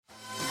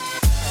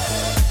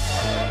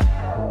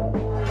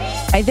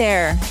Hi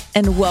there,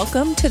 and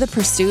welcome to the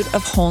Pursuit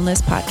of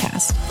Wholeness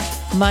podcast.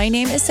 My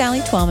name is Sally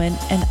Twellman,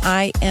 and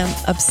I am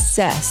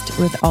obsessed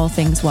with all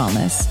things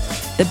wellness.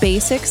 The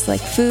basics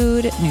like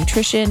food,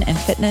 nutrition, and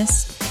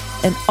fitness,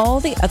 and all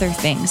the other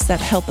things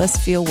that help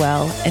us feel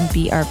well and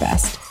be our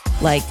best,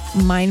 like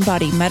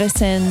mind-body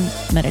medicine,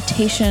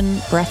 meditation,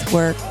 breath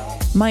work,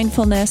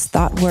 mindfulness,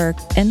 thought work,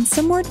 and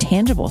some more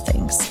tangible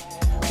things,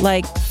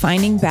 like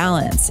finding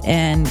balance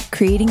and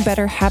creating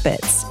better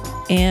habits,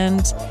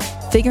 and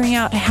figuring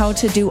out how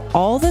to do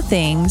all the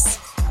things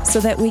so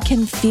that we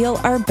can feel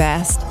our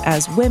best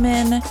as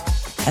women,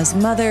 as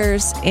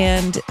mothers,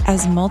 and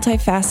as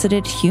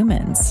multifaceted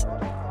humans.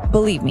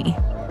 Believe me,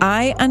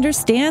 I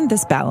understand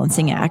this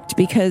balancing act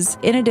because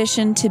in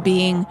addition to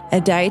being a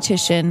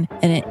dietitian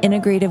and an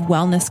integrative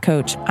wellness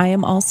coach, I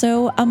am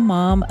also a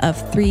mom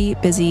of 3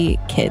 busy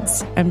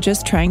kids. I'm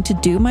just trying to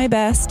do my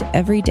best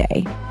every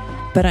day.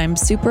 But I'm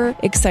super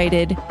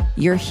excited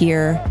you're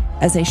here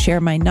as I share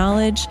my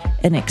knowledge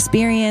and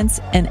experience,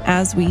 and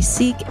as we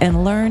seek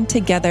and learn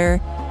together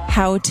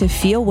how to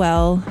feel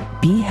well,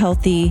 be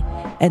healthy,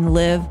 and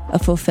live a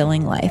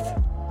fulfilling life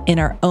in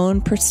our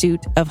own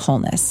pursuit of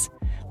wholeness.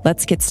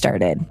 Let's get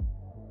started.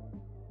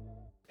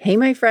 Hey,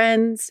 my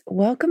friends,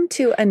 welcome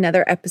to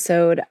another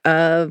episode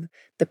of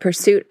the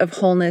Pursuit of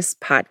Wholeness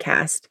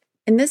podcast.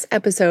 In this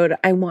episode,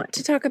 I want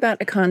to talk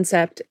about a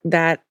concept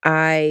that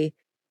I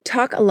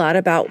talk a lot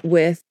about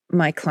with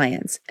my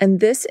clients,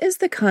 and this is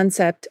the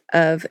concept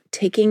of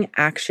taking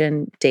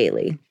action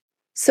daily.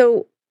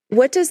 So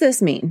what does this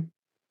mean?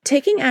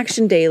 Taking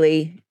action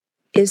daily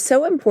is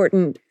so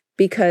important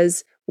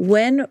because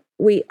when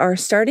we are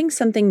starting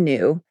something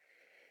new,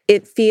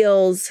 it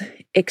feels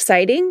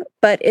exciting,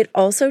 but it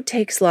also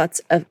takes lots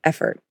of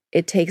effort.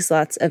 It takes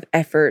lots of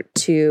effort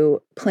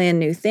to plan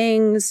new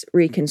things,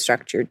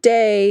 reconstruct your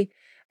day,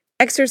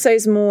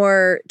 exercise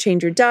more,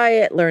 change your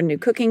diet, learn new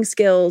cooking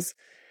skills.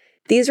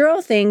 These are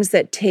all things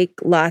that take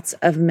lots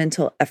of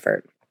mental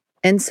effort.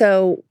 And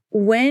so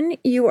when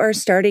you are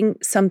starting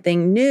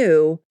something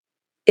new,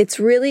 it's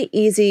really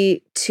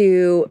easy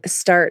to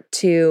start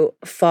to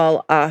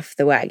fall off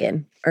the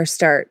wagon or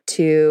start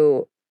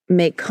to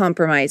make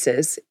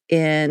compromises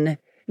in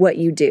what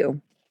you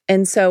do.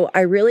 And so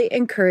I really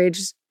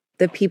encourage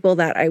the people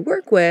that I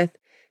work with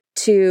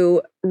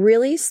to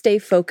really stay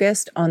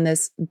focused on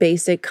this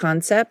basic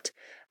concept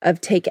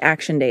of take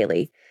action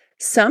daily.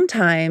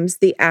 Sometimes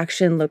the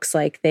action looks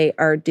like they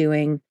are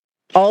doing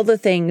all the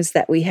things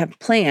that we have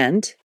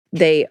planned.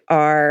 They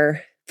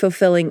are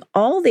fulfilling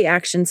all the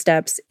action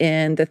steps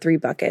in the 3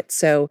 buckets.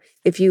 So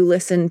if you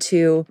listen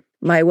to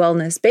my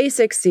Wellness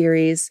Basics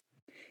series,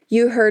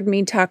 you heard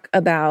me talk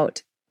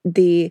about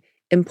the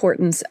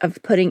importance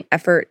of putting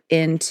effort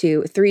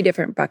into 3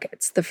 different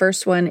buckets. The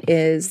first one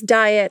is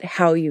diet,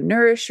 how you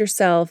nourish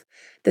yourself.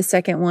 The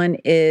second one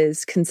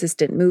is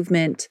consistent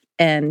movement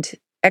and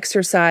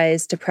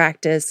exercise to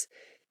practice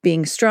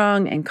being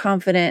strong and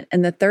confident.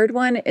 And the third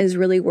one is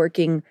really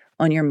working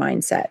on your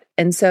mindset.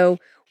 And so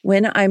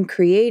when I'm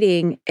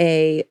creating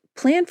a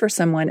plan for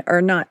someone,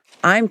 or not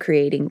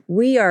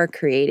we are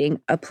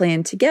creating a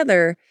plan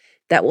together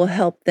that will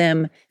help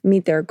them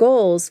meet their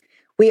goals,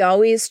 we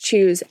always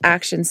choose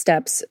action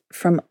steps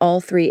from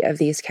all 3 of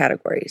these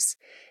categories.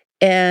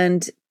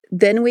 And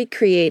then we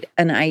create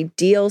an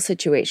ideal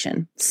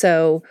situation.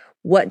 So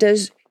what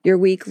does your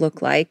week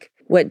look like?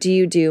 What do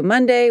you do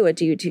Monday? What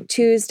do you do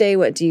Tuesday?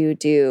 What do you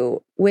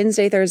do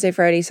Wednesday, Thursday,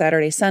 Friday,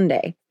 Saturday,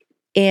 Sunday?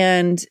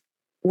 And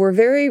we're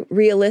very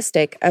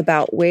realistic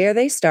about where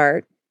they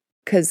start,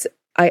 because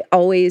I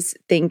always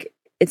think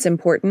it's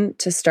important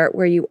to start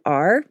where you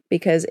are,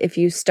 because if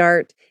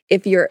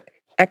your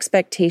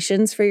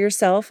expectations for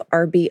yourself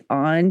are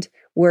beyond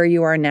where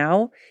you are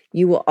now,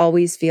 you will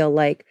always feel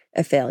like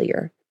a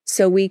failure.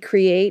 So we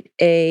create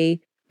a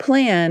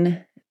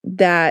plan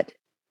that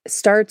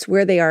starts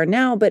where they are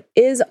now, but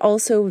is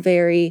also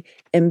very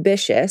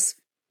ambitious,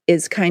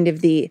 is kind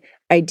of the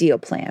ideal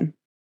plan.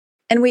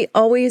 And we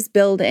always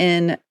build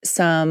in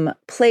some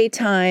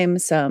playtime,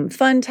 some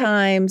fun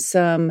time,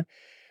 some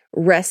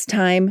rest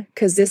time,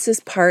 because this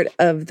is part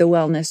of the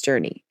wellness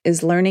journey,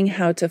 is learning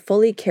how to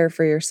fully care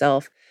for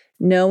yourself,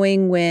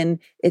 knowing when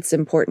it's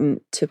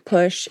important to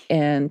push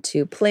and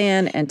to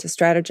plan and to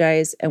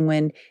strategize, and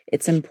when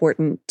it's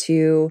important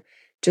to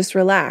just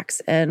relax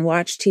and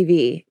watch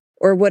TV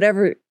or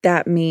whatever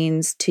that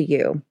means to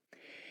you.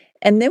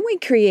 And then we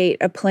create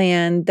a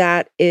plan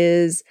that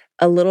is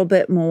a little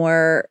bit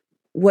more,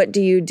 what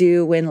do you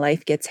do when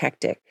life gets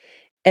hectic?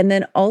 And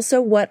then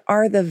also, what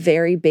are the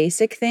very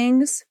basic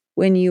things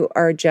when you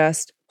are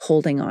just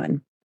holding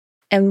on?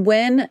 And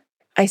when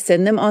I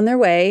send them on their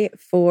way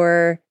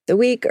for the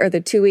week or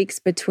the 2 weeks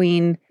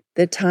between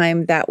the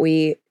time that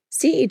we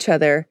see each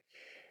other,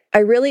 I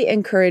really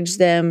encourage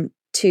them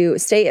to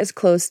stay as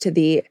close to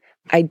the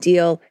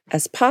ideal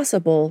as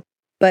possible,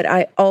 but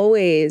I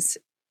always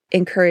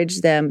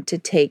encourage them to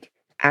take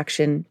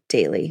action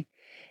daily.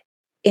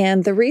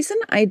 And the reason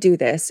I do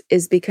this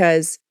is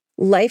because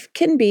life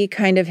can be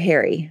kind of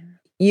hairy.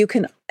 You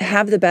can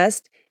have the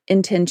best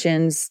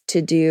intentions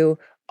to do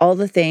all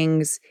the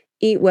things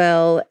eat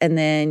well and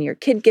then your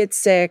kid gets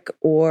sick,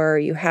 or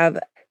you have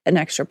an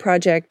extra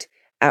project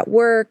at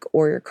work,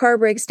 or your car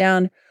breaks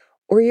down,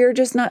 or you're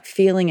just not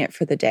feeling it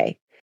for the day.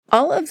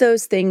 All of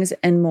those things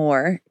and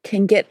more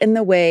can get in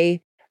the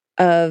way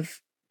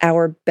of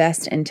our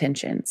best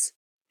intentions.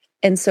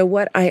 And so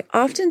what I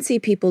often see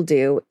people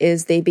do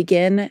is they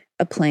begin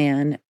a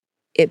plan.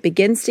 It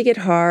begins to get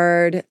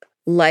hard.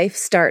 Life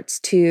starts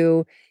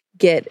to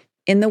get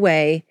in the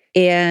way,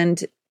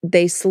 and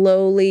they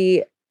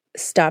slowly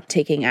stop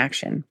taking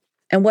action.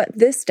 And what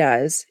this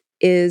does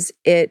is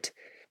it,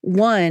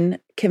 one,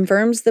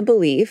 confirms the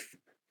belief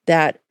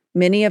that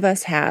many of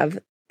us have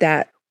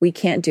that we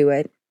can't do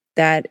it,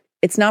 that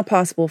it's not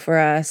possible for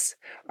us,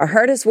 our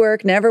hardest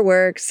work never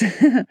works,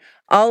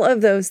 all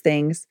of those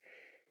things.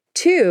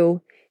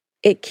 Two,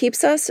 it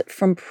keeps us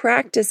from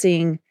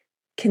practicing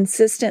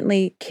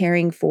consistently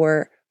caring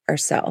for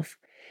ourselves.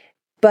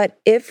 But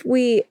if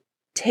we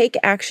take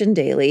action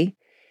daily,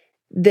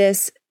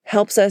 this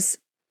helps us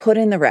put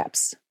in the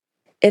reps.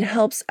 It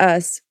helps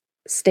us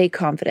stay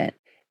confident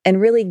and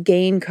really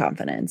gain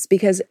confidence,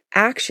 because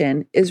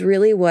action is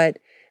really what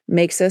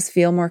makes us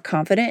feel more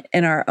confident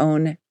in our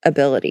own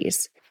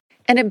abilities.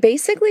 And it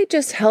basically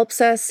just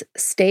helps us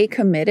stay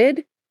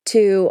committed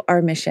to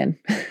our mission,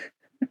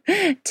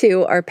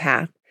 to our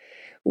path.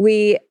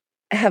 We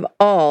have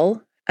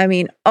all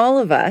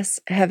of us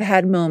have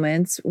had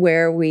moments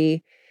where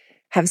we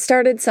have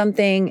started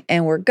something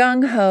and we're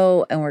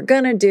gung-ho and we're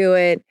going to do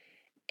it.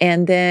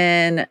 And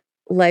then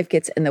life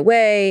gets in the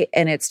way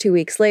and it's 2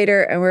 weeks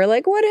later and we're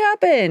like, what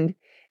happened?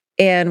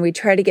 And we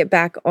try to get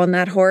back on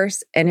that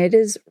horse and it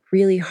is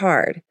really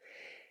hard.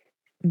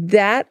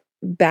 That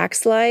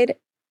backslide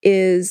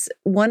is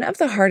one of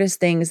the hardest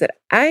things that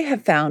I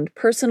have found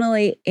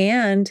personally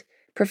and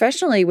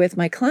professionally with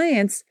my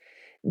clients,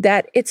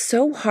 that it's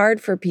so hard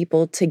for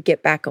people to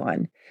get back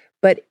on.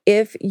 But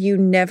if you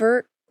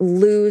never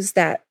lose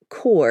that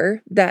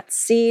core, that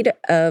seed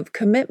of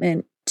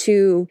commitment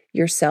to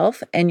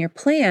yourself and your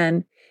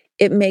plan,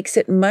 it makes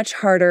it much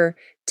harder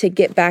to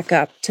get back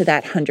up to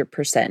that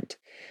 100%.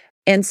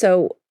 And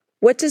so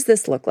what does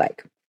this look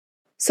like?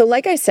 So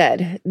like I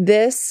said,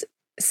 this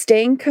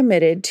staying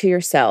committed to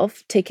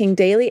yourself, taking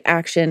daily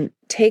action,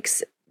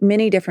 takes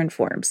many different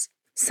forms.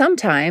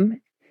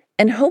 Sometime,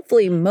 and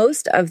hopefully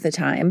most of the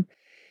time,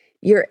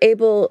 you're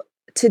able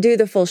to do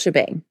the full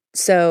shebang.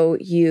 So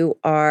you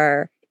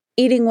are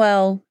eating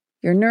well,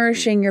 you're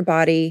nourishing your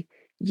body,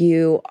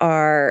 you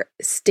are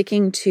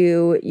sticking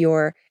to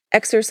your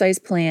exercise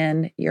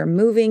plan, you're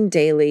moving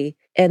daily,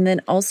 and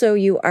then also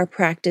you are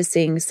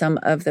practicing some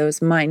of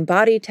those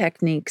mind-body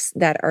techniques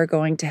that are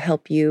going to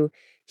help you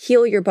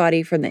heal your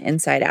body from the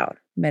inside out.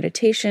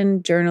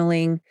 Meditation,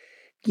 journaling,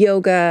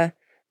 yoga,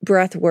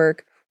 breath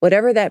work,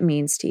 whatever that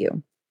means to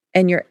you.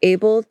 And you're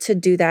able to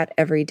do that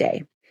every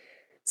day.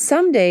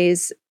 Some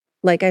days,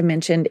 like I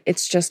mentioned,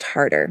 it's just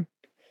harder.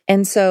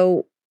 And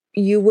so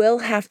you will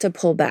have to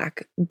pull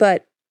back.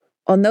 But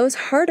on those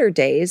harder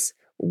days,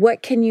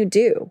 what can you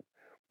do?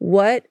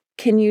 What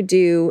can you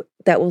do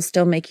that will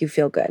still make you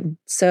feel good?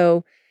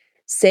 So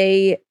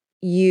say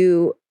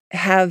you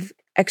have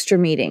extra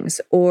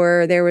meetings,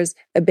 or there was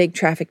a big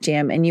traffic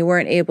jam and you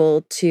weren't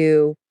able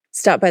to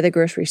stop by the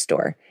grocery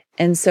store.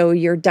 And so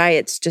your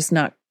diet's just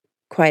not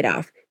quite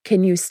off.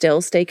 Can you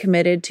still stay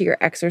committed to your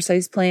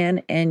exercise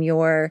plan and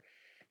your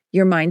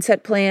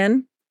mindset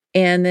plan?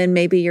 And then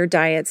maybe your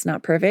diet's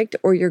not perfect,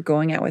 or you're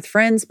going out with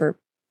friends for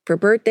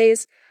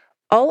birthdays.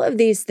 All of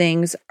these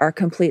things are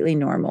completely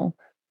normal.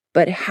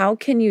 But how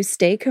can you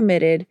stay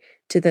committed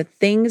to the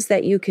things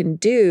that you can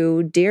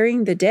do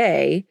during the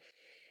day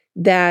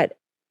that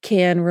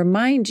can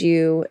remind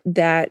you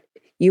that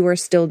you are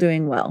still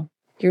doing well?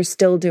 You're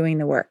still doing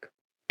the work.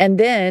 And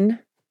then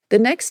the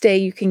next day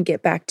you can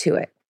get back to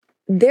it.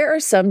 There are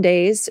some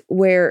days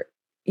where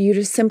you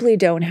just simply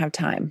don't have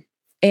time.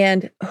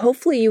 And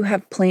hopefully you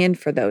have planned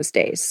for those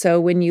days. So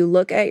when you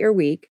look at your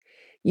week,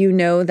 you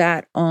know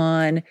that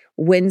on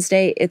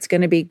Wednesday, it's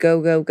going to be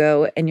go, go,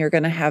 go, and you're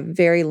going to have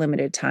very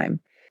limited time.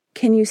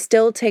 Can you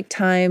still take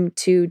time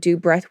to do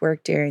breath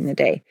work during the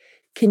day?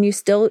 Can you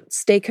still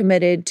stay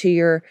committed to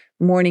your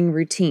morning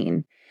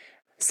routine?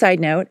 Side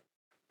note,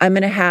 I'm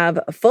going to have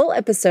a full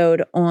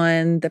episode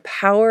on the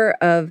power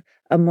of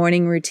a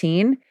morning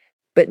routine,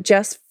 but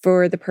just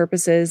for the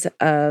purposes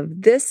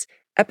of this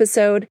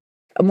episode,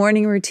 a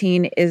morning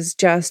routine is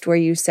just where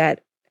you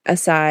set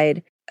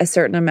aside a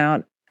certain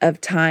amount of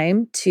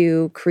time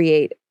to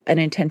create an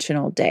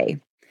intentional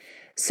day.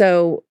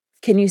 So,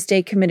 can you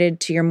stay committed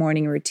to your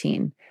morning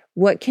routine?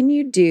 What can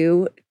you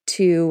do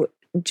to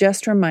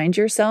just remind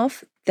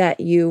yourself that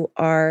you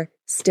are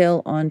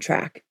still on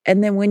track?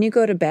 And then when you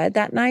go to bed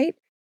that night,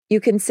 you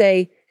can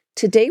say,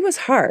 today was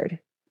hard,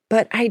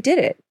 but I did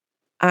it.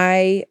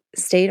 I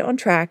stayed on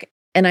track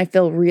and I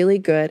feel really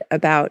good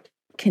about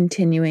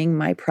continuing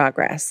my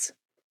progress.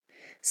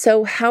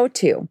 So how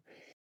to?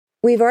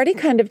 We've already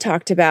kind of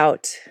talked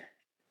about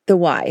the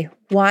why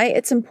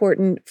it's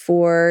important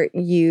for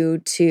you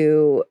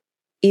to,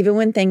 even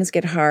when things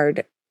get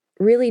hard,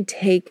 really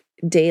take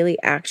daily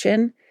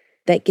action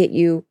that get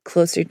you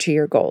closer to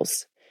your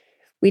goals.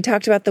 We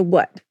talked about the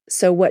what.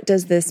 So what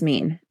does this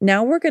mean?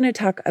 Now we're going to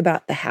talk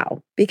about the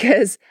how,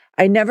 because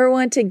I never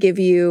want to give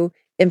you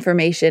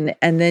information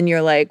and then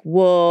you're like,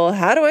 well,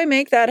 how do I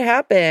make that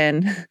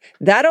happen?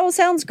 That all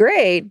sounds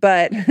great,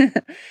 but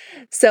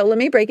so let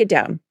me break it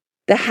down.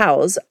 The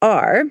hows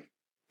are,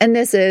 and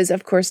this is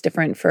of course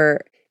different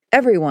for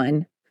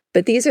everyone,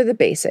 but these are the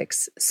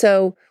basics.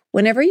 So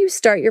whenever you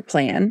start your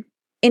plan,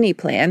 any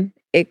plan,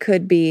 it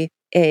could be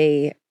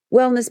a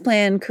wellness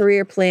plan,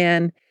 career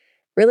plan,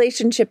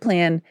 relationship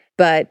plan,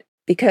 but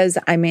because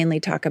I mainly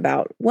talk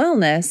about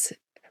wellness,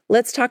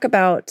 let's talk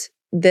about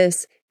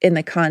this in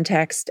the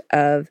context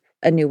of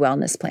a new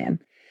wellness plan.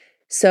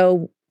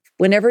 So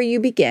whenever you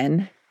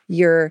begin,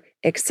 you're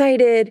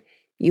excited,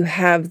 you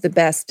have the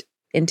best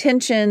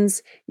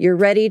intentions, you're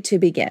ready to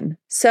begin.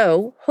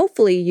 So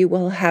hopefully you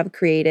will have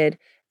created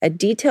a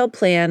detailed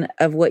plan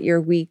of what your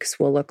weeks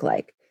will look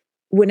like.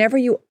 Whenever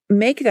you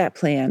make that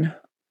plan,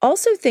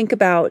 also think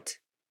about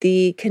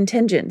the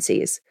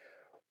contingencies.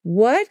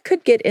 What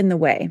could get in the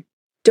way?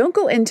 Don't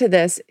go into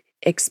this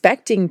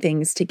expecting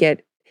things to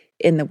get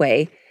in the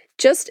way.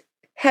 Just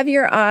have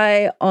your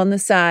eye on the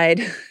side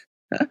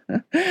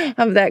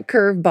of that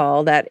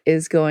curveball that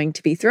is going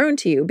to be thrown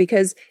to you,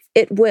 because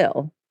it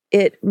will.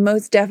 It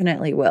most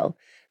definitely will.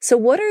 So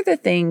what are the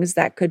things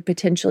that could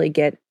potentially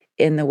get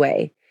in the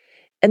way?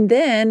 And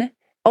then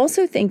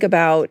also think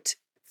about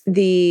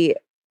the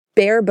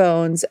bare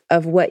bones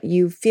of what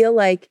you feel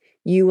like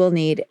you will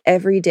need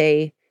every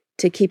day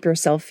to keep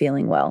yourself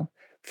feeling well.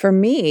 For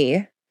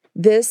me,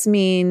 this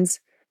means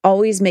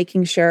always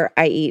making sure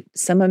I eat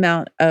some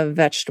amount of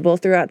vegetable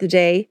throughout the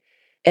day.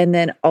 And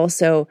then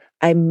also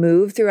I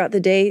move throughout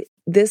the day.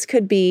 This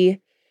could be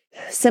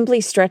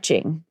simply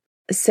stretching,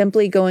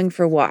 simply going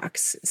for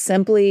walks,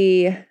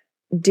 simply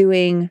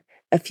doing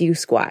a few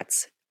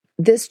squats.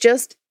 This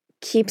just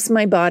keeps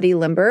my body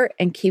limber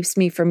and keeps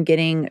me from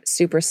getting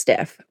super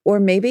stiff. Or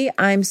maybe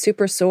I'm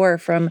super sore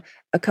from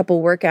a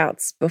couple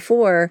workouts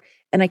before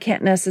and I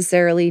can't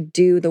necessarily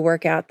do the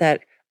workout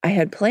that I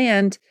had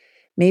planned.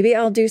 Maybe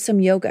I'll do some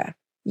yoga.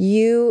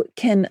 You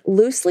can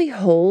loosely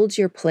hold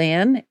your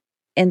plan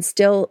and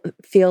still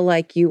feel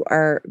like you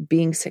are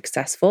being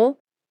successful.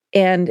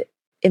 And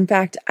in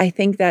fact, I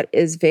think that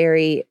is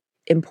very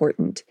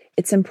important.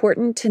 It's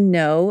important to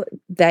know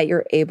that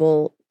you're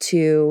able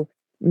to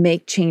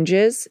make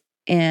changes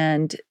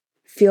and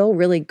feel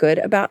really good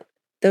about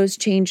those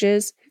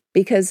changes,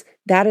 because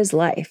that is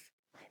life.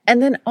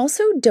 And then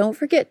also don't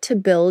forget to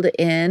build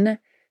in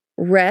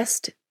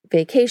rest,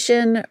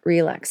 vacation,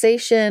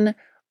 relaxation,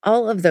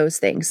 all of those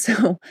things.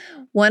 So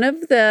one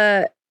of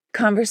the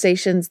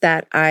conversations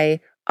that I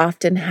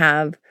often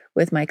have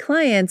with my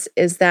clients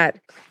is that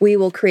we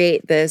will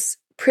create this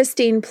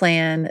pristine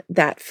plan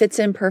that fits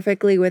in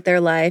perfectly with their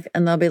life.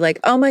 And they'll be like,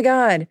 oh my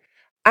God,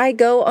 I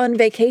go on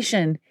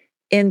vacation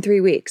in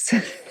 3 weeks.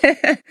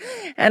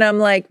 And I'm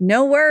like,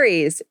 no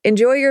worries.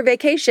 Enjoy your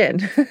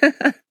vacation.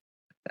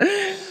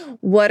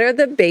 What are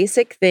the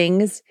basic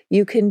things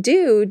you can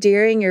do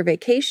during your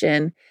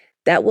vacation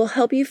that will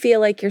help you feel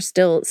like you're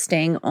still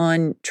staying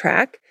on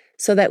track,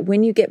 so that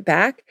when you get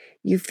back,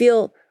 you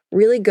feel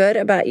really good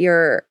about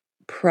your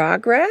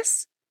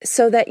progress,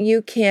 so that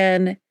you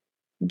can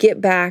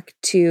get back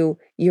to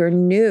your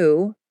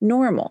new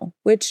normal,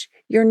 which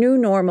your new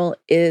normal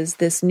is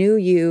this new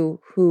you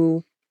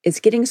who is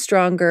getting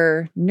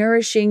stronger,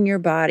 nourishing your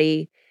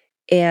body,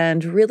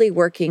 and really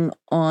working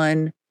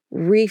on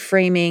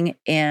reframing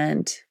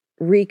and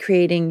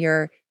recreating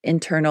your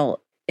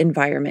internal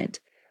environment.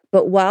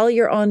 But while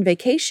you're on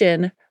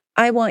vacation,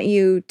 I want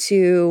you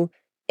to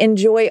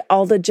enjoy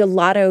all the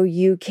gelato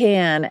you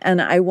can.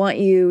 And I want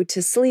you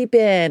to sleep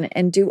in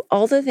and do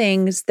all the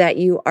things that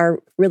you are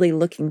really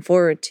looking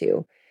forward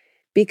to,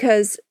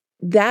 because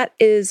that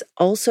is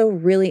also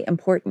really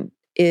important,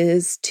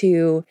 is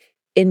to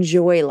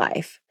enjoy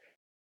life.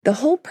 The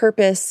whole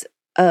purpose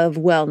of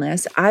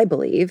wellness, I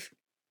believe,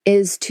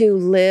 is to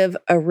live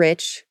a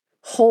rich,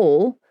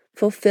 whole,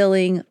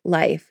 fulfilling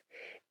life.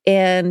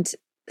 And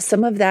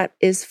some of that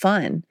is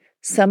fun.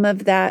 Some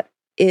of that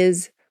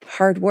is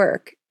hard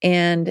work.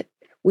 And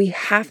we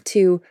have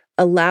to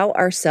allow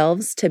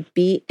ourselves to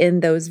be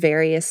in those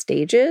various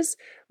stages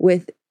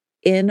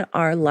within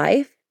our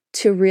life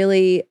to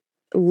really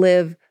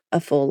live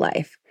a full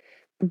life.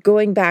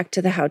 Going back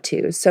to the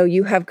how-to. So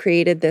you have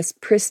created this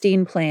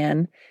pristine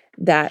plan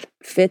that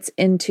fits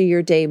into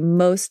your day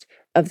most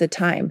of the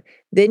time.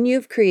 Then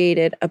you've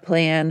created a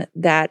plan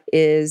that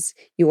is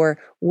your,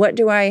 what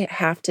do I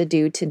have to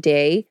do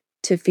today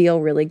to feel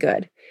really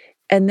good?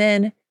 And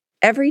then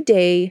every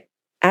day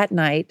at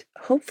night,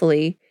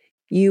 hopefully,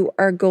 you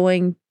are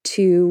going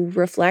to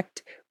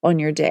reflect on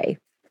your day.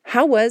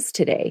 How was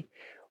today?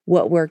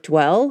 What worked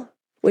well?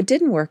 What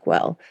didn't work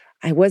well?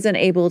 I wasn't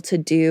able to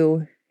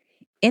do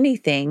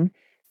anything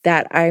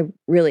that I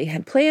really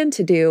had planned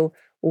to do.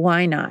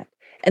 Why not?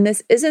 And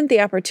this isn't the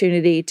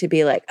opportunity to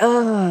be like,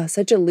 oh,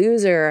 such a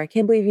loser. I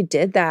can't believe you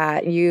did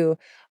that. You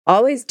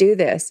always do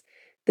this.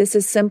 This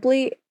is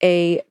simply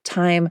a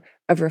time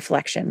of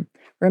reflection.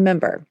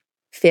 Remember,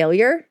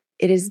 failure.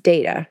 It is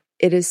data.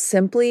 It is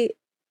simply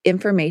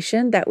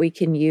information that we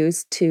can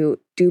use to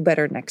do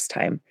better next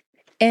time.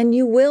 And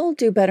you will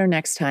do better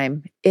next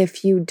time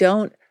if you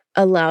don't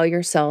allow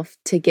yourself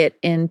to get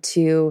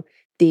into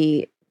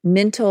the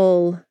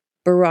mental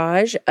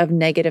barrage of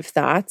negative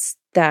thoughts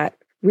that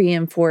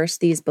reinforce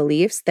these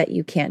beliefs that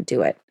you can't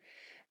do it.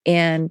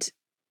 And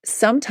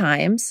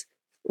sometimes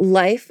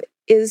life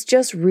is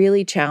just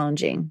really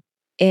challenging.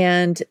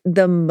 And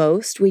the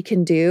most we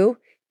can do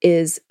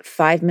is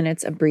 5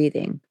 minutes of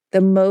breathing.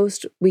 The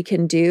most we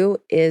can do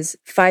is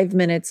 5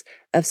 minutes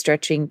of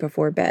stretching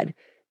before bed.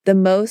 The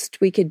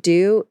most we could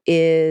do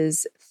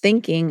is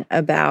thinking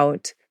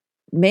about,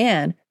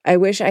 man, I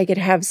wish I could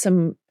have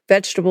some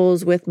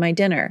vegetables with my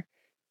dinner.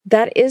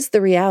 That is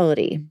the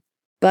reality.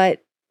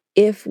 But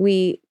if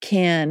we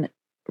can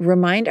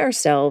remind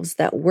ourselves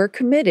that we're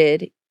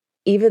committed,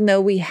 even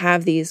though we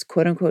have these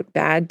quote unquote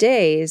bad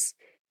days,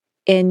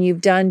 and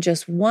you've done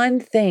just one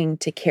thing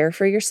to care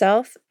for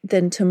yourself,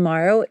 then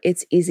tomorrow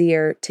it's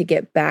easier to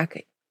get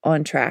back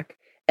on track.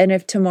 And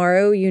if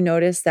tomorrow you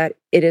notice that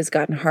it has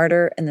gotten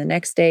harder and the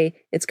next day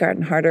it's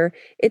gotten harder,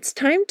 it's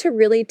time to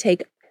really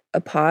take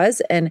a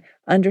pause and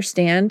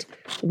understand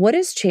what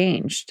has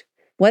changed.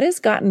 What has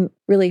gotten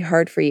really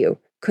hard for you?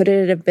 Could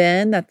it have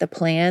been that the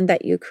plan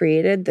that you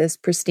created, this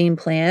pristine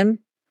plan,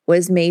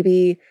 was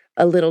maybe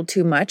a little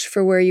too much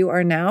for where you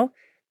are now?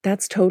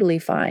 That's totally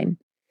fine.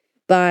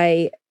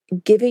 By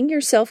giving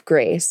yourself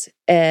grace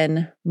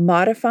and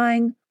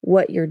modifying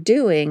what you're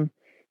doing,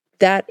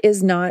 that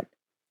is not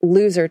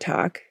loser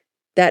talk.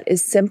 That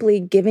is simply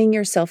giving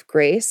yourself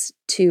grace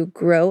to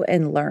grow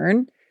and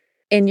learn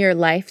in your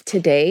life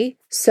today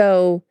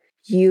so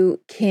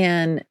you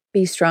can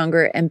be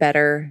stronger and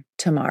better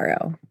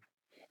tomorrow.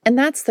 And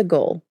that's the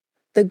goal.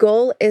 The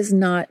goal is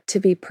not to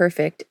be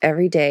perfect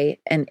every day.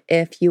 And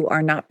if you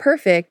are not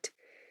perfect,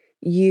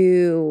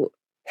 you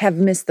have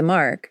missed the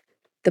mark.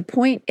 The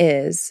point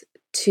is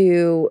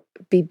to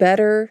be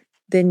better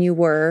than you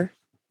were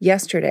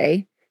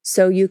yesterday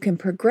so you can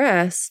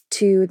progress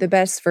to the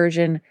best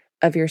version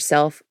of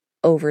yourself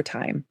over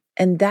time.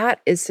 And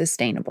that is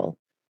sustainable.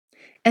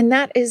 And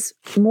that is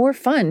more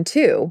fun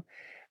too,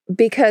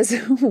 because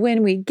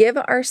when we give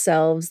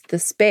ourselves the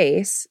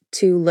space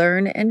to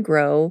learn and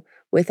grow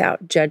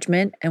without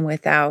judgment and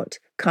without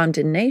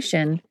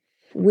condemnation,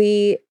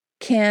 we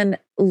can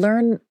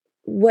learn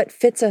what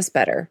fits us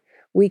better.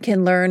 We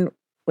can learn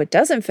what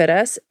doesn't fit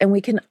us, and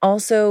we can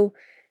also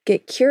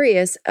get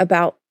curious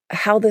about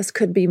how this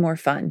could be more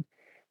fun,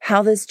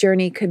 how this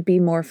journey could be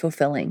more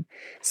fulfilling.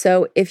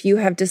 So if you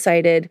have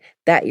decided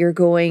that you're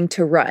going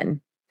to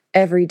run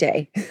every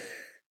day,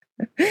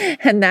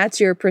 and that's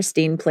your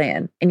pristine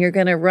plan, and you're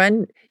going to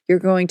run, you're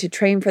going to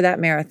train for that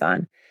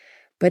marathon,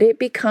 but it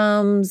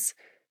becomes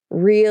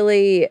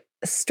really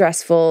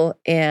stressful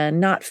and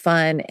not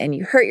fun, and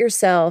you hurt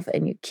yourself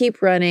and you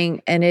keep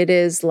running, and it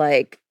is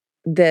like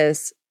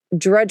this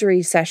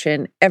drudgery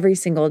session every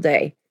single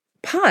day.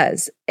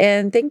 Pause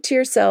and think to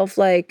yourself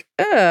like,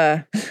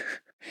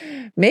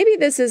 maybe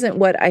this isn't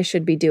what I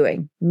should be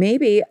doing.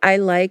 Maybe I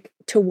like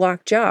to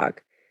walk,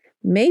 jog.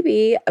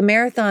 Maybe a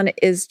marathon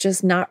is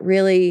just not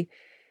really,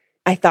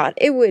 I thought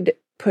it would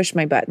push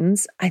my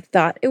buttons. I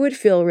thought it would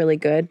feel really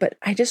good, but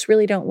I just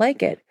really don't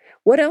like it.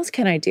 What else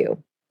can I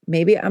do?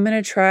 Maybe I'm going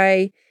to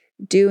try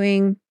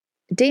doing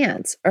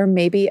dance, or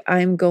maybe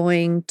I'm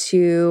going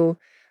to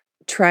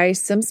try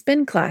some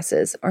spin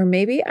classes, or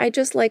maybe I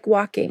just like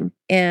walking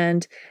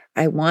and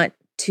I want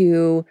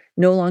to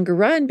no longer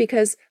run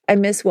because I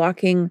miss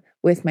walking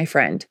with my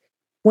friend.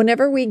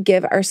 Whenever we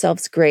give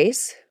ourselves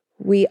grace,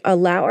 we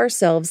allow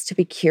ourselves to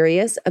be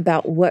curious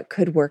about what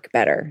could work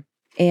better.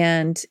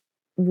 And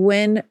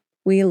when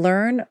we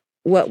learn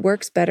what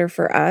works better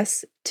for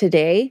us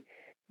today,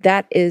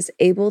 that is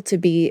able to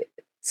be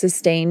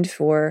sustained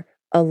for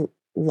a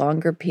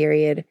longer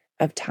period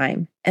of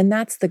time. And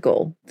that's the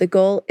goal. The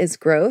goal is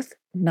growth,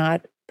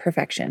 not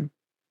perfection.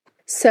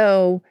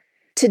 So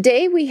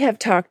today we have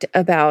talked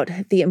about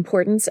the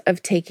importance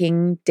of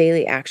taking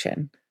daily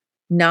action,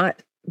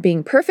 not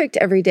being perfect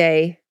every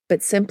day,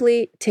 but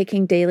simply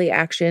taking daily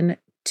action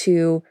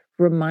to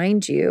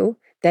remind you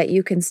that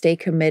you can stay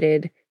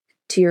committed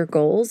to your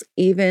goals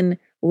even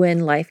when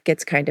life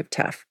gets kind of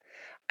tough.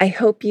 I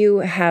hope you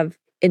have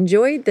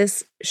enjoyed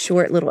this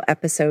short little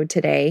episode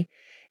today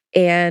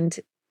and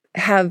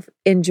have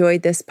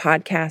enjoyed this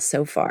podcast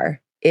so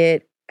far.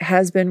 It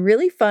has been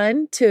really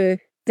fun to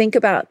think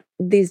about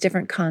these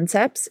different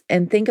concepts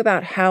and think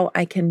about how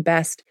I can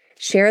best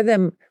share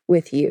them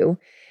with you.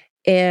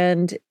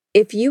 And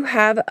if you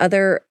have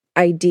other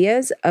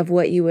ideas of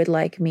what you would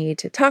like me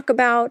to talk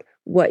about,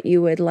 what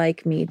you would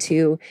like me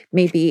to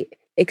maybe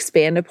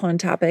expand upon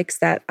topics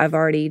that I've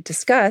already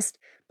discussed,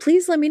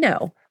 please let me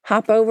know.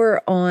 Hop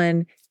over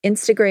on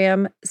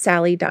Instagram,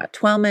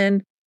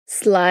 sally.twellman,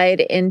 slide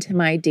into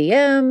my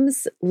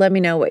DMs. Let me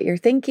know what you're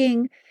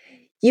thinking.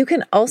 You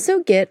can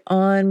also get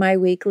on my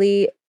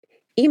weekly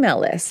email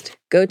list.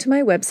 Go to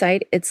my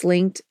website. It's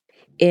linked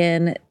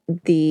in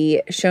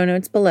the show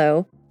notes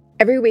below.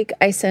 Every week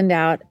I send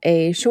out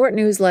a short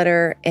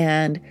newsletter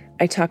and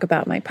I talk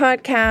about my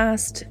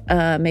podcast,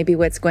 maybe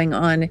what's going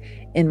on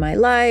in my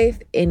life,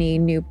 any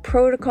new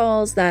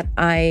protocols that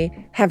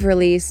I have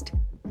released.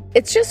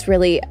 It's just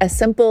really a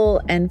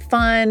simple and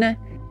fun,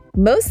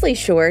 mostly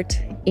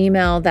short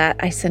email that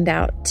I send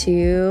out to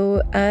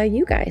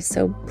you guys.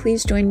 So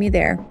please join me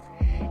there.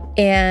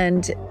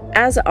 And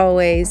as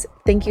always,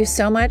 thank you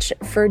so much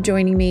for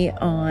joining me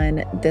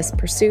on this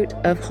Pursuit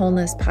of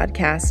Wholeness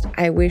podcast.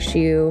 I wish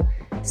you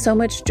so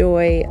much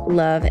joy,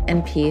 love,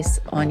 and peace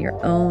on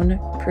your own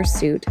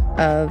pursuit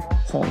of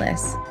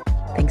wholeness.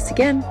 Thanks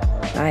again.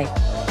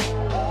 Bye.